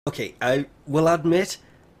Okay, I will admit,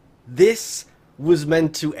 this was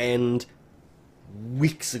meant to end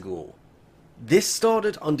weeks ago. This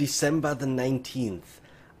started on December the 19th.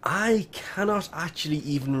 I cannot actually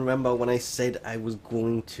even remember when I said I was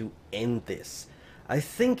going to end this. I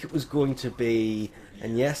think it was going to be,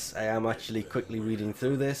 and yes, I am actually quickly reading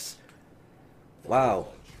through this. Wow.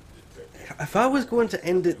 If I was going to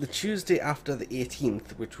end it the Tuesday after the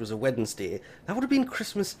 18th, which was a Wednesday, that would have been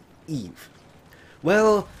Christmas Eve.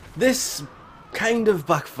 Well, this kind of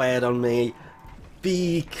backfired on me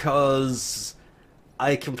because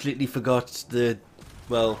I completely forgot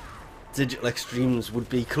well, Digital Extremes would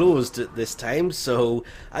be closed at this time, so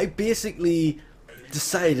I basically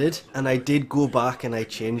decided, and I did go back and I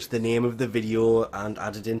changed the name of the video and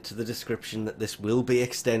added into the description that this will be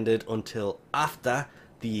extended until after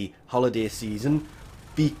the holiday season,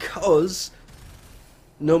 because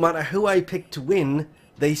no matter who I picked to win,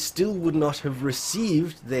 they still would not have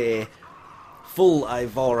received their full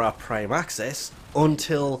Ivara Prime access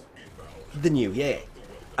until the new year.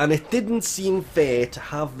 And it didn't seem fair to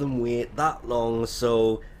have them wait that long,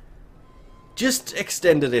 so just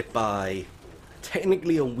extended it by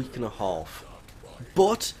technically a week and a half.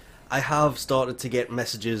 But I have started to get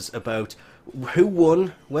messages about who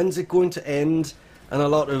won, when's it going to end, and a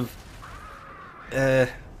lot of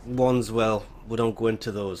ones, well, we don't go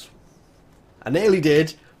into those. I nearly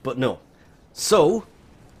did, but no. So,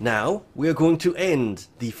 now we are going to end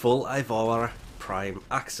the full Ivara Prime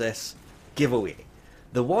Access giveaway.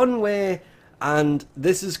 The one where, and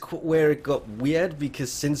this is where it got weird,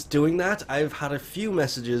 because since doing that, I've had a few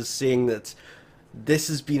messages saying that this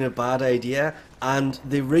has been a bad idea, and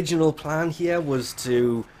the original plan here was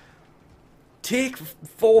to take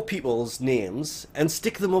 4 people's names and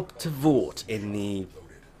stick them up to vote. In the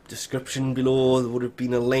description below there would have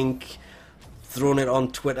been a link, thrown it on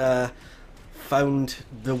Twitter, found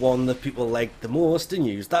the one that people liked the most and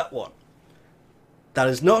used that one. That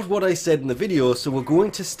is not what I said in the video, so we're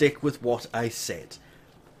going to stick with what I said.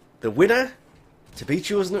 The winner to be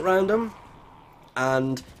chosen at random,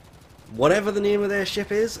 and whatever the name of their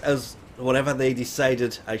ship is, as whatever they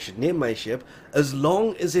decided I should name my ship, as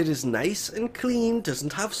long as it is nice and clean,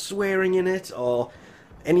 doesn't have swearing in it or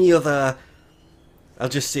any other, I'll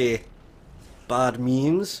just say, bad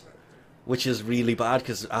memes, which is really bad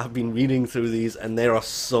because I've been reading through these and there are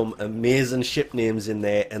some amazing ship names in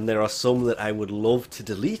there, and there are some that I would love to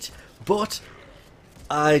delete, but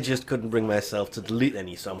I just couldn't bring myself to delete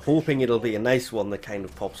any, so I'm hoping it'll be a nice one that kind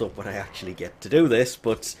of pops up when I actually get to do this.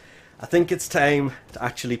 But I think it's time to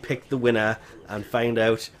actually pick the winner and find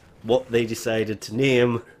out what they decided to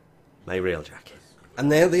name my railjack.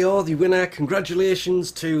 And there they are, the winner.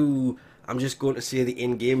 Congratulations to, I'm just going to say the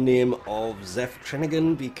in-game name of Zeph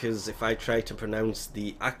Trinigan, because if I try to pronounce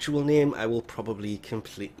the actual name, I will probably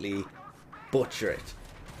completely butcher it.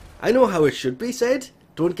 I know how it should be said,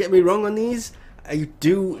 don't get me wrong on these.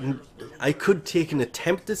 I could take an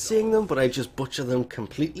attempt at saying them, but I just butcher them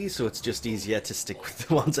completely, so it's just easier to stick with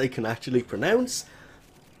the ones I can actually pronounce.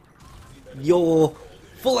 Your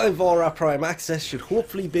full Ivara Prime access should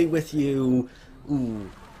hopefully be with you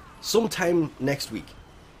sometime next week.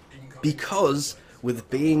 Because with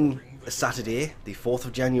being a Saturday, the 4th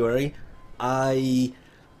of January, I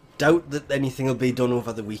doubt that anything will be done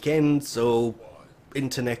over the weekend, so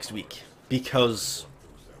into next week, because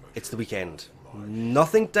it's the weekend.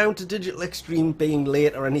 Nothing down to Digital Extreme being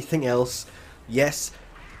late or anything else. Yes,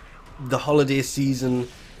 the holiday season,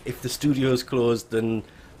 if the studio's closed, then,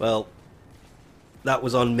 well, that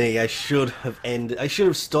was on me. I should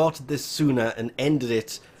have started this sooner and ended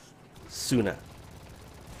it sooner.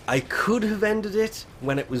 I could have ended it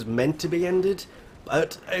when it was meant to be ended,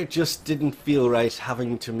 but it just didn't feel right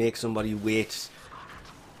having to make somebody wait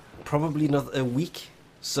probably another week.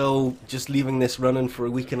 So just leaving this running for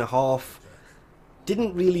a week and a half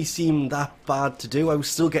didn't really seem that bad to do. I was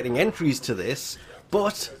still getting entries to this,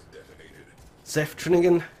 but Zeph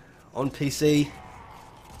Trinigan on PC,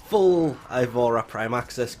 full Ivara Prime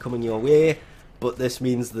access coming your way, but this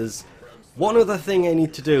means there's one other thing I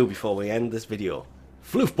need to do before we end this video.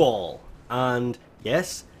 Floofball! And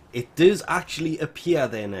yes, it does actually appear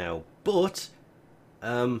there now, but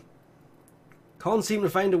can't seem to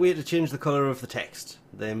find a way to change the colour of the text.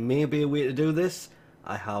 There may be a way to do this.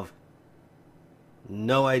 I have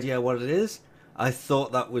no idea what it is. I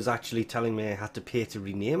thought that was actually telling me I had to pay to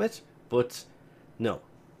rename it, but no.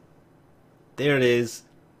 There it is.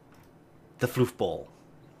 The Floofball.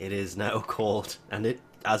 It is now called, and it,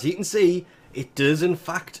 as you can see, it does in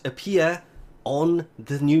fact appear on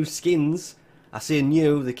the new skins. I say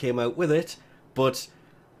new, they came out with it, but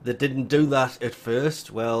they didn't do that at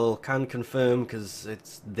first. Well, can confirm because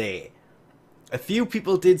it's there. A few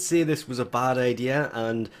people did say this was a bad idea,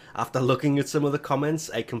 and after looking at some of the comments,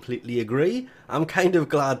 I completely agree. I'm kind of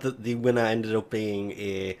glad that the winner ended up being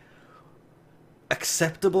a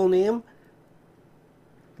acceptable name.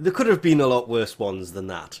 There could have been a lot worse ones than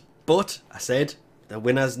that. But, I said, the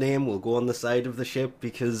winner's name will go on the side of the ship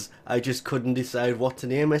because I just couldn't decide what to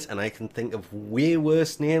name it, and I can think of way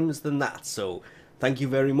worse names than that. So, thank you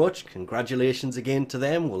very much. Congratulations again to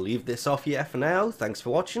them. We'll leave this off here for now. Thanks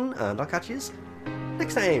for watching, and I'll catch you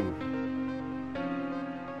next time.